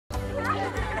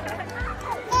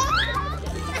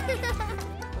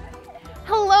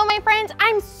my friends,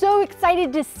 I'm so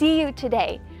excited to see you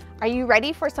today. Are you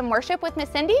ready for some worship with Miss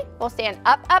Cindy? We'll stand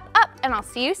up, up, up, and I'll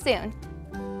see you soon.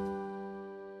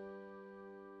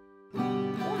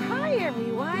 Well, hi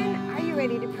everyone. Are you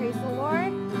ready to praise the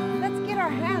Lord? Let's get our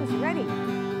hands ready.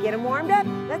 Get them warmed up.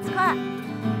 Let's clap.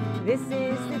 This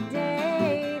is the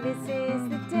day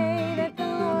that the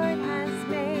Lord has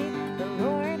made. The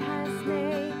Lord has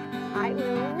made. I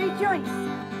will rejoice.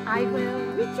 I will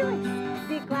rejoice.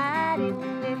 Be glad in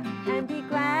it and be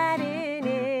glad in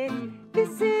it.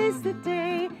 This is the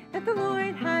day that the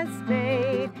Lord has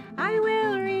made. I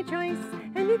will rejoice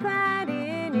and be glad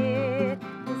in it.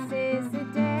 This is the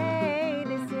day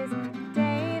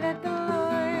that the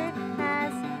Lord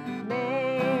has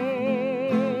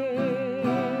made.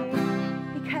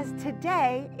 Because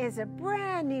today is a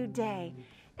brand new day,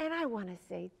 and I want to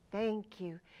say thank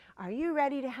you. Are you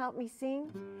ready to help me sing?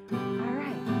 All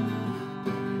right.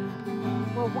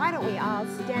 Well, why don't we all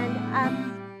stand up,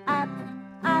 up,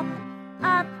 up,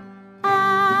 up,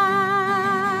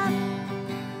 up.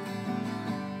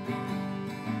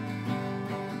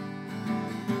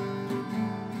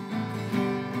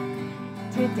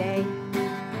 Today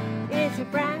is a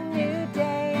brand new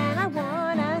day, and I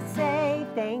want to say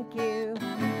thank you.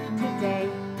 Today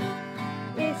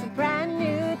is a brand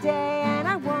new day, and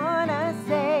I want to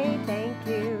say thank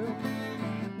you.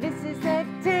 This is the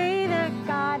day that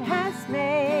God has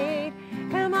made.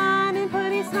 Come on and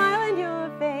put a smile on your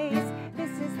face.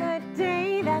 This is the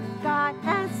day that God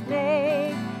has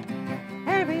made.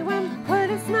 Everyone put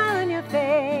a smile on your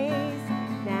face.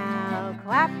 Now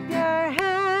clap your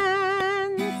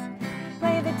hands.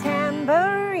 Play the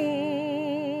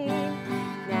tambourine.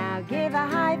 Now give a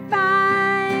high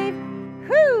five.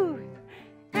 Whoo!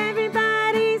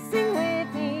 Everybody sing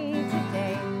with me.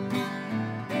 Today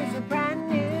is a brand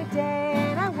new day,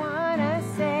 and I want to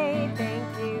say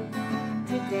thank you.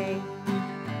 Today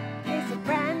is a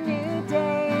brand new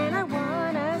day, and I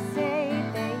want to say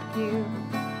thank you.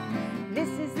 This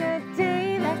is the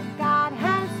day that God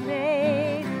has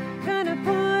made. Gonna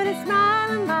put a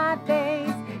smile on my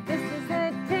face. This is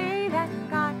the day that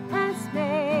God has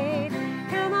made.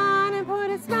 Come on and put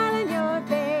a smile on your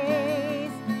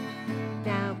face.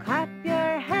 Now clap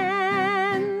your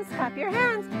hands,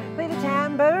 play the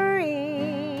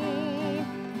tambourine,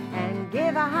 and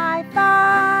give a high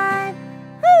five.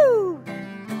 Woo!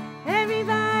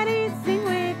 Everybody sing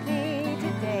with me.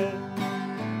 Today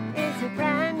is a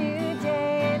brand new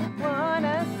day, and I want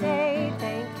to say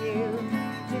thank you.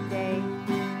 Today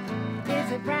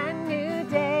is a brand new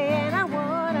day, and I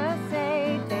want to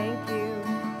say thank you.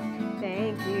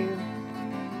 Thank you.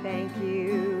 Thank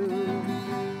you.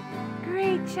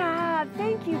 Great job.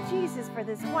 Thank you, Jesus, for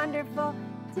this wonderful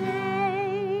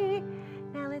day.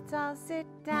 Now let's all sit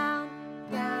down,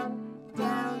 down,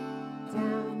 down,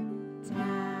 down,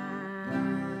 down.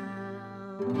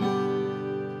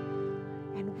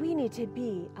 And we need to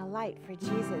be a light for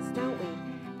Jesus, don't we?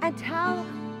 And tell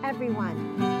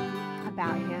everyone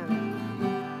about him.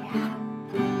 Yeah.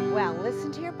 Well,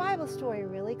 listen to your Bible story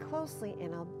really closely,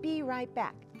 and I'll be right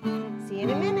back. See you in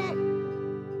a minute.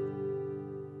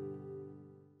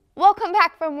 Welcome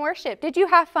back from worship. Did you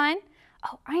have fun?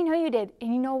 Oh, I know you did.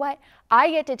 And you know what? I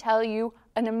get to tell you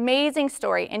an amazing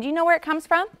story. And do you know where it comes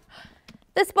from?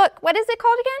 This book. What is it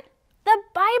called again? The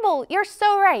Bible. You're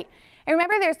so right. And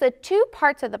remember, there's the two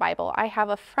parts of the Bible. I have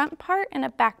a front part and a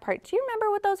back part. Do you remember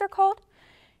what those are called?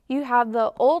 You have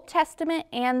the Old Testament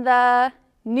and the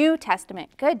New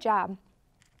Testament. Good job.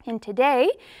 And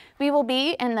today, we will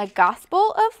be in the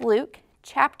Gospel of Luke,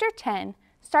 chapter 10,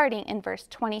 starting in verse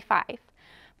 25.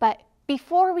 But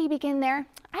before we begin there,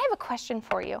 I have a question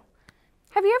for you.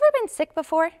 Have you ever been sick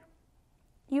before?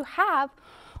 You have?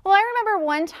 Well, I remember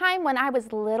one time when I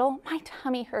was little, my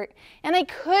tummy hurt, and I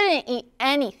couldn't eat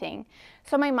anything.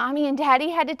 So my mommy and daddy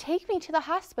had to take me to the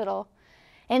hospital.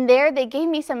 And there they gave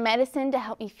me some medicine to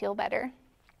help me feel better.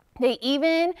 They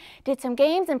even did some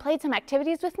games and played some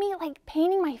activities with me, like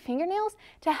painting my fingernails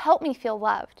to help me feel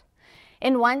loved.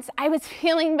 And once I was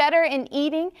feeling better and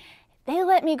eating, they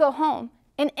let me go home.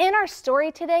 And in our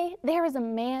story today, there is a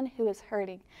man who is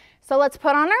hurting. So let's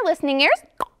put on our listening ears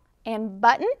and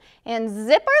button and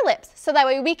zip our lips so that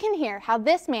way we can hear how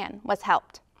this man was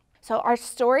helped. So our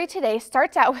story today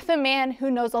starts out with a man who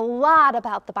knows a lot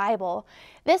about the Bible.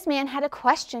 This man had a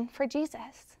question for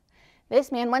Jesus.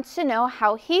 This man wants to know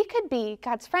how he could be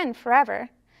God's friend forever.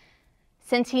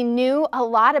 Since he knew a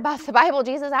lot about the Bible,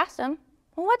 Jesus asked him,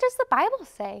 well, what does the Bible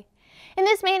say? And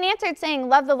this man answered saying,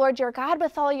 love the Lord your God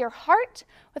with all your heart,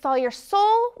 with all your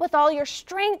soul, with all your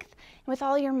strength, and with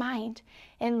all your mind,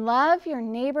 and love your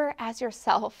neighbor as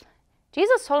yourself.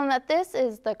 Jesus told him that this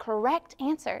is the correct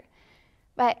answer.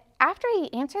 But after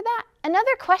he answered that,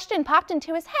 another question popped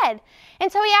into his head.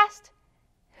 And so he asked,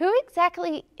 who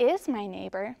exactly is my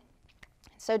neighbor?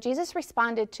 So Jesus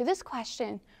responded to this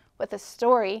question with a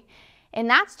story. And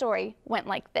that story went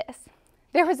like this.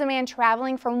 There was a man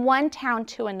traveling from one town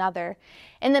to another.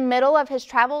 In the middle of his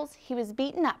travels, he was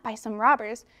beaten up by some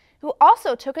robbers who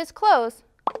also took his clothes.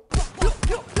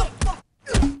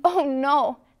 Oh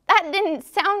no, that didn't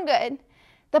sound good.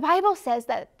 The Bible says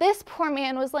that this poor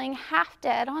man was laying half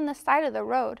dead on the side of the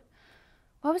road.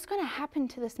 What was going to happen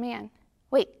to this man?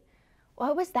 Wait,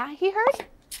 what was that he heard?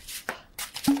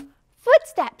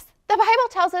 Footsteps. The Bible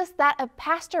tells us that a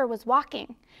pastor was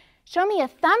walking. Show me a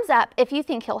thumbs up if you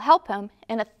think he'll help him,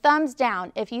 and a thumbs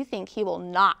down if you think he will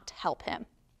not help him.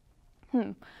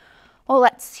 Well,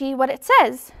 let's see what it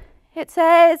says. It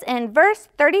says in verse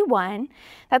 31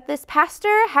 that this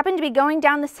pastor happened to be going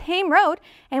down the same road,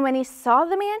 and when he saw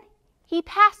the man, he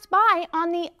passed by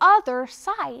on the other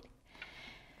side.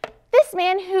 This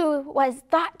man, who was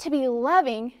thought to be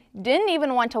loving, didn't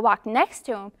even want to walk next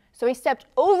to him, so he stepped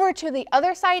over to the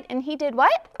other side, and he did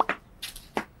what?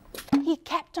 He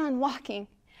kept on walking.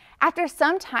 After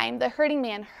some time, the hurting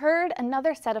man heard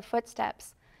another set of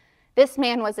footsteps. This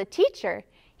man was a teacher.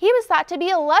 He was thought to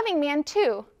be a loving man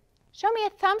too. Show me a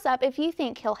thumbs up if you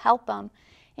think he'll help him,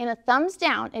 and a thumbs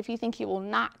down if you think he will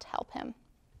not help him.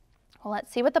 Well,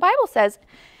 let's see what the Bible says.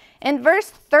 In verse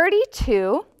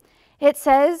 32, it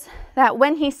says that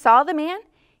when he saw the man,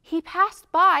 he passed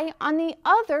by on the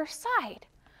other side.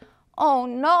 Oh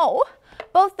no,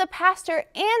 both the pastor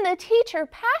and the teacher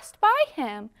passed by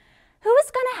him. Who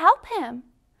was going to help him?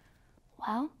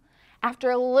 Well,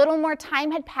 after a little more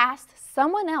time had passed,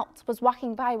 someone else was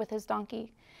walking by with his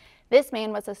donkey. This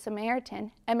man was a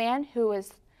Samaritan, a man who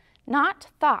was not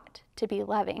thought to be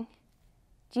loving.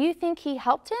 Do you think he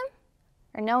helped him?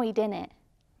 Or no, he didn't?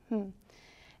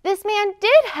 This man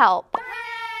did help.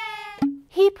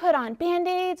 He put on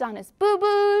Band-Aids on his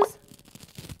boo-boos.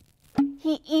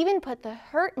 He even put the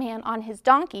hurt man on his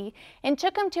donkey and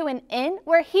took him to an inn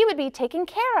where he would be taken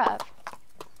care of.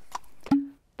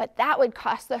 But that would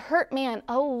cost the hurt man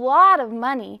a lot of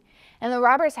money, and the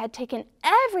robbers had taken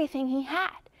everything he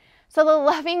had. So the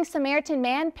loving Samaritan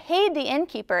man paid the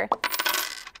innkeeper.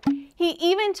 He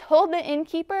even told the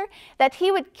innkeeper that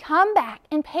he would come back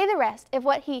and pay the rest if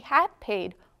what he had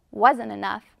paid wasn't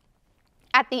enough.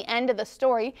 At the end of the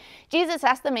story, Jesus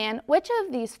asked the man, which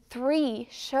of these three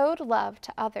showed love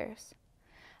to others?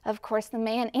 Of course, the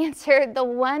man answered, the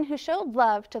one who showed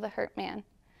love to the hurt man.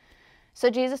 So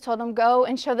Jesus told him, go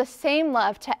and show the same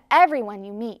love to everyone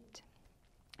you meet.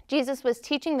 Jesus was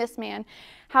teaching this man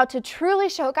how to truly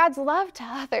show God's love to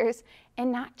others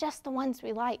and not just the ones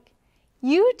we like.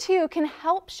 You too can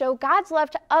help show God's love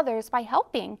to others by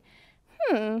helping.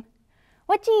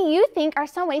 What do you think are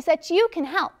some ways that you can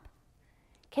help?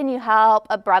 Can you help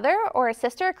a brother or a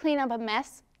sister clean up a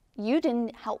mess you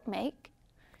didn't help make?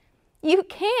 You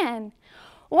can.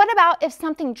 What about if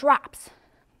something drops?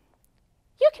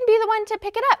 You can be the one to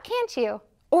pick it up, can't you?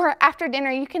 Or after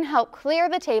dinner, you can help clear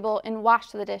the table and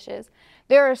wash the dishes.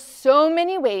 There are so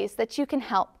many ways that you can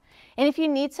help. And if you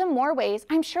need some more ways,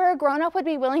 I'm sure a grown-up would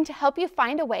be willing to help you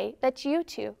find a way that you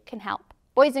too can help.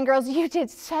 Boys and girls, you did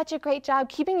such a great job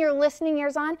keeping your listening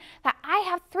ears on that I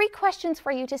have 3 questions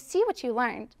for you to see what you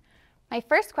learned. My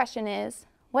first question is,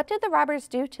 what did the robbers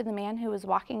do to the man who was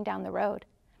walking down the road?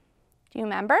 Do you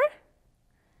remember?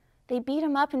 They beat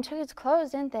him up and took his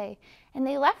clothes, didn't they? And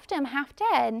they left him half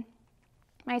dead.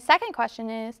 My second question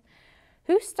is,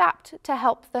 who stopped to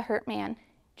help the hurt man?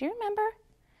 Do you remember?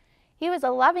 He was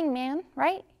a loving man,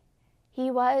 right?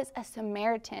 He was a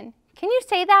Samaritan. Can you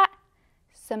say that?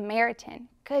 Samaritan.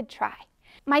 Good try.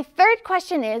 My third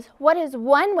question is, what is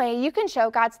one way you can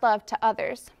show God's love to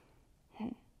others?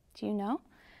 Do you know?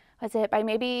 Was it by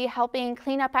maybe helping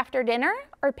clean up after dinner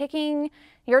or picking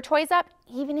your toys up,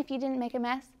 even if you didn't make a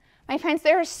mess? My friends,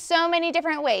 there are so many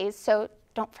different ways, so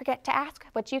don't forget to ask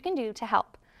what you can do to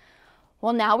help.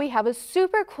 Well, now we have a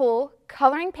super cool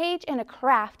coloring page and a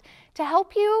craft to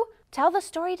help you tell the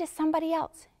story to somebody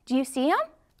else. Do you see them?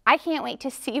 I can't wait to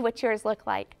see what yours look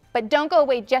like. But don't go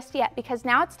away just yet, because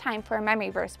now it's time for a memory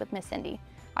verse with Miss Cindy.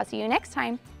 I'll see you next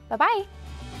time. Bye-bye.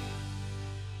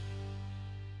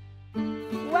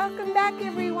 Welcome back,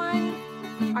 everyone.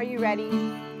 Are you ready?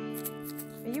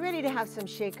 Are you ready to have some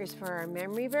shakers for our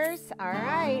memory verse? All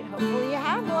right, hopefully you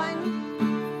have one.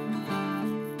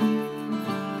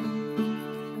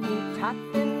 He taught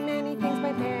them many things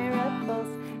by parables,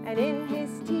 and in his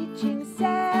teaching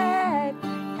said,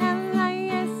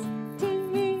 L-I-S-T-E-N,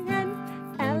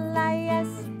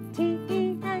 L-I-S-T-E-N,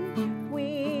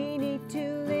 we need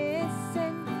to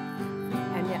listen.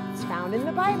 And it's found in the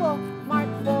the Bible. Mark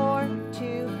 4,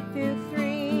 2 through 3.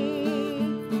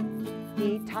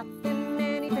 He taught them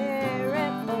many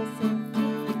parables and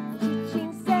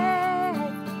teaching said,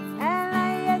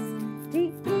 L-I-S-T-E-N,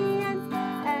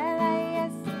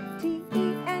 L-I-S-T-E-N.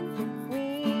 We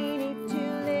need to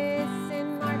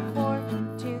listen. Mark 4,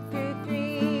 2 through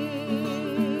 3.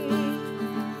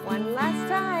 One last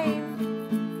time.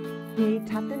 He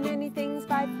taught them many things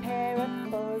by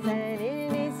parables, and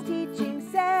in his teaching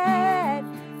said,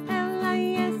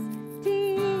 L-I-S-T-E-N,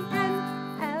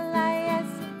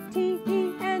 L-I-S-T-E-N.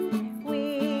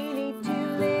 We need to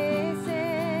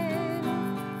listen.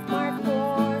 Mark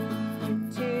 4,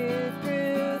 2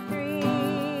 through 3.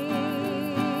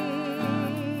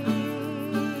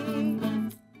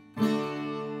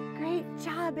 Great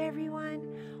job, everyone.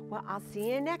 Well, I'll see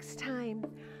you next time.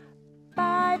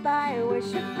 Bye-bye,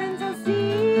 worship friends. I'll see you.